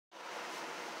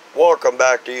Welcome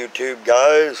back to YouTube,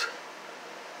 guys.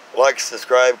 Like,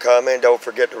 subscribe, comment. Don't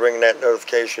forget to ring that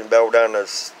notification bell down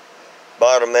the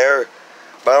bottom there.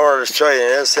 But I wanted to show you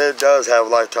this. It does have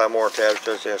lifetime warranty,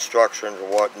 just instructions and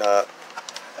whatnot.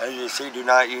 As you see, do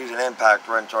not use an impact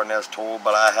wrench on this tool,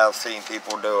 but I have seen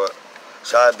people do it.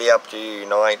 So it'd be up to you. You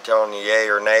know, I ain't telling you yay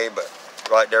or nay, but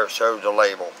right there it shows the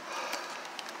label.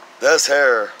 This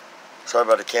here, sorry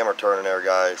about the camera turning there,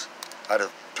 guys. I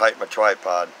just tightened my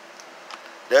tripod.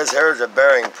 This here is a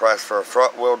bearing press for a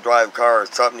front wheel drive car.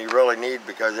 It's something you really need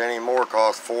because any more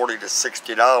costs $40 to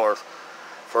 $60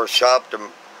 for a shop to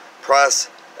press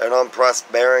and unpress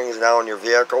bearings now in your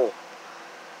vehicle.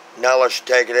 Now let's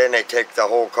take it in, they take the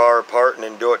whole car apart and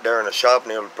then do it there in the shop,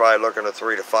 and you're probably looking at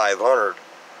 $300 to $500.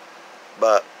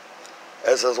 But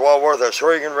this is well worth it.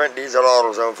 Sure, you can rent these at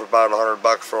AutoZone for about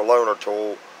 $100 for a loaner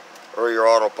tool or your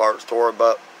auto parts store,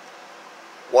 but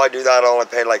why do that? I only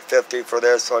paid like $50 for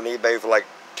this on eBay for like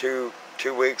two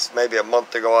weeks, maybe a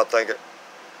month ago, I think.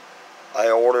 I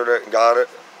ordered it and got it,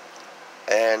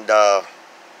 and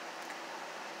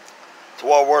it's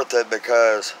well worth it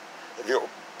because if you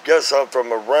get something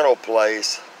from a rental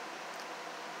place,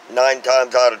 9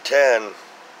 times out of 10,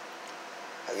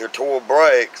 if your tool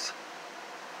breaks,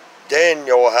 then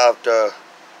you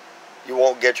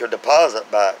won't get your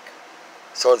deposit back.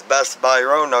 So it's best to buy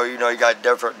your own, though. You know, you got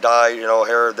different die, you know,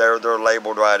 here, there, they're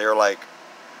labeled right here. Like,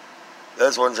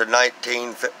 this one's a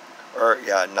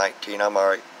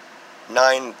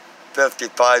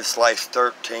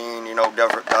 955/13, you know,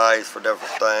 different dies for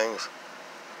different things.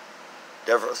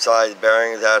 Different size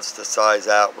bearings, that's the size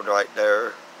out one right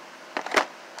there.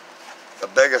 The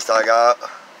biggest I got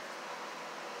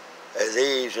is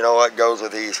these, you know, what goes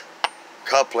with these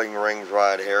coupling rings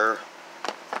right here.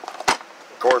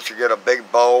 Of course, you get a big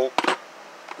bolt,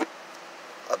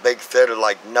 a big fitted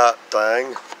like nut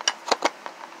thing,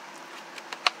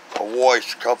 a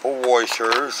couple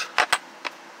washers.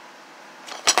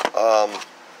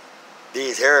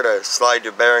 These here to slide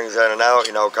your bearings in and out,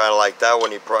 you know, kind of like that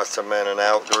when you press them in and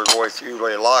out. There's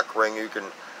usually a lock ring you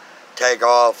can take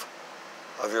off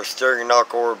of your steering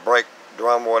knuckle or brake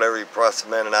drum, whatever you press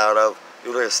them in and out of.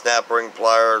 Usually a snap ring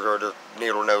pliers or just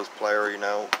needle nose plier, you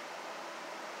know,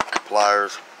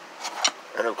 pliers.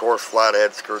 And of course,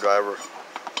 flathead screwdriver.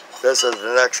 This is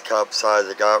the next cup size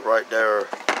I got right there.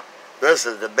 This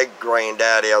is the big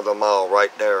granddaddy of them all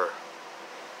right there.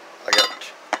 I got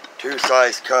two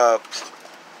size cups,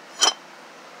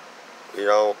 you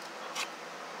know.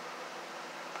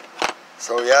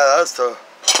 So yeah, that's the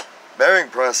bearing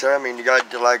press there. I mean, you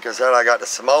got, like I said, I got the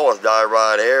smallest die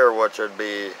right here, which would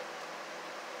be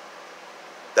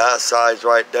that size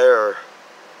right there,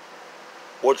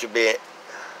 which would be,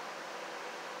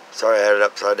 sorry, I had it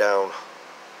upside down,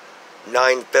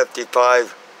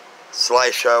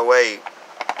 955/08.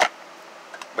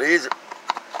 But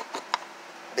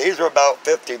these are about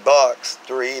 $50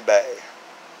 through eBay,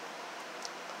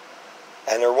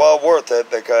 and they're well worth it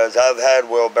because I've had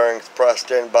wheel bearings pressed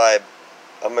in by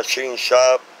a machine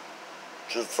shop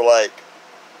just for like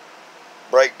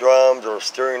brake drums or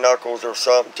steering knuckles or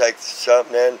something. Take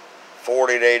something in,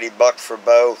 $40 to $80 for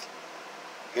both.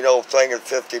 You know, thinking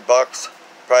 $50,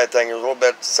 probably thinking a little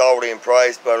bit salty in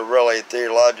price, but really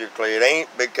theologically it ain't,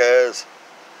 because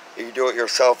you can do it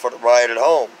yourself right at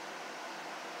home.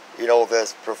 You know,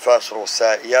 this professional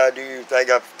set. Yeah, do you think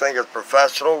it's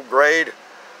professional grade?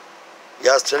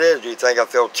 Yes, it is. Do you think I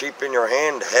feel cheap in your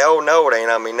hand? Hell no, it ain't.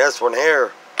 I mean, this one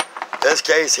here, this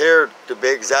case here, to be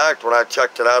exact, when I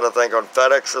checked it out, I think on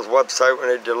FedEx's website when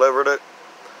they delivered it,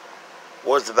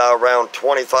 was about around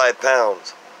 25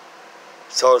 pounds.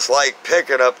 So it's like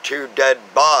picking up 2 dead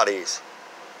bodies.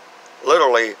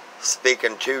 Literally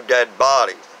speaking, 2 dead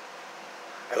bodies.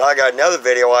 And I got another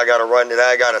video I got to run today.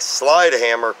 I got a slide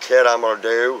hammer kit I'm going to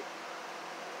do.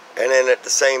 And then at the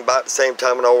same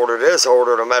time when I ordered this, I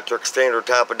ordered a metric standard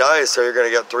type of die. So you're going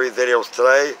to get 3 videos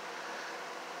today.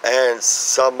 And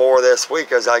some more this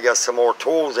week as I get some more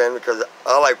tools in. Because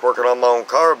I like working on my own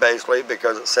car basically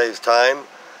because it saves time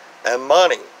and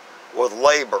money with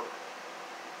labor.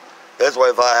 This way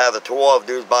if I have the tool, all I have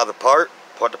to do is buy the part,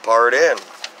 put the part in.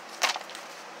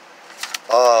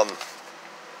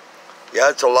 Yeah,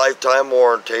 it's a lifetime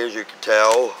warranty, as you can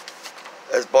tell.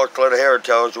 This booklet here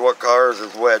tells you what cars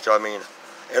is which. I mean,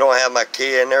 it don't have my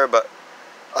key in there, but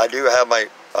I do have my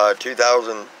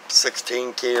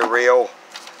 2016 Kia Rio.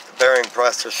 The bearing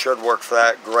presser should work for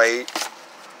that great.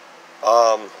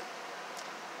 But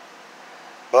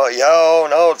yeah, oh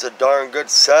no, it's a darn good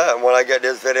set. And when I get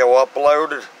this video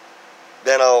uploaded,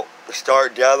 then I'll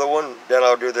start the other one, then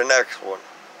I'll do the next one.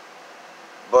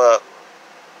 But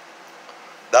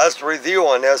that's the review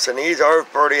on this, and these are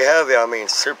pretty heavy. I mean,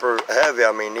 super heavy.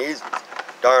 I mean, these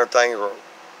darn things were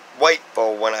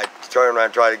weightful when I turned around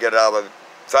and tried to get it out of the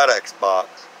FedEx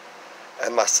box.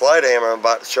 And my slide hammer I'm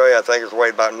about to show you, I think it's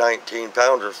weighed about 19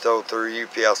 pounds or so through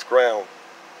UPS ground.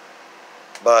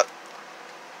 But,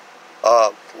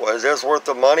 is this worth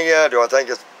the money? Yeah. Do I think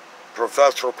it's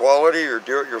professional quality or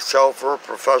do-it-yourself or a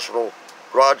professional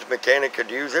garage mechanic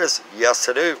could use this? Yes,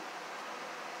 I do.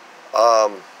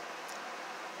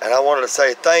 And I wanted to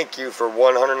say thank you for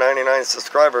 199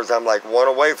 subscribers. I'm like one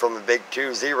away from the big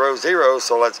 200,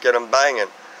 so let's get them banging.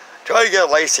 Try to get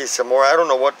Lacey some more. I don't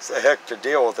know what the heck the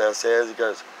deal with this is,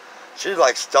 because she's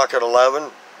like stuck at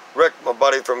 11. Rick, my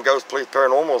buddy from Ghost Police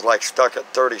Paranormal, is like stuck at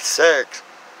 36.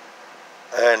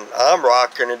 And I'm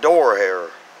rocking the door here.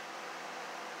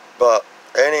 But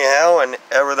anyhow, and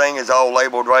everything is all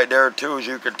labeled right there too, as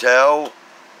you can tell.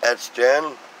 Etched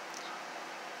in.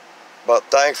 But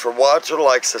thanks for watching.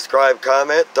 Like, subscribe,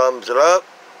 comment, thumbs it up.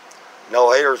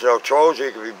 No haters, no trolls.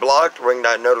 You can be blocked. Ring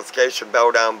that notification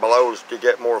bell down below to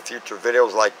get more future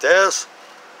videos like this.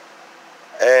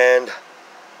 And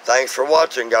thanks for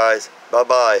watching, guys.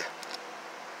 Bye-bye.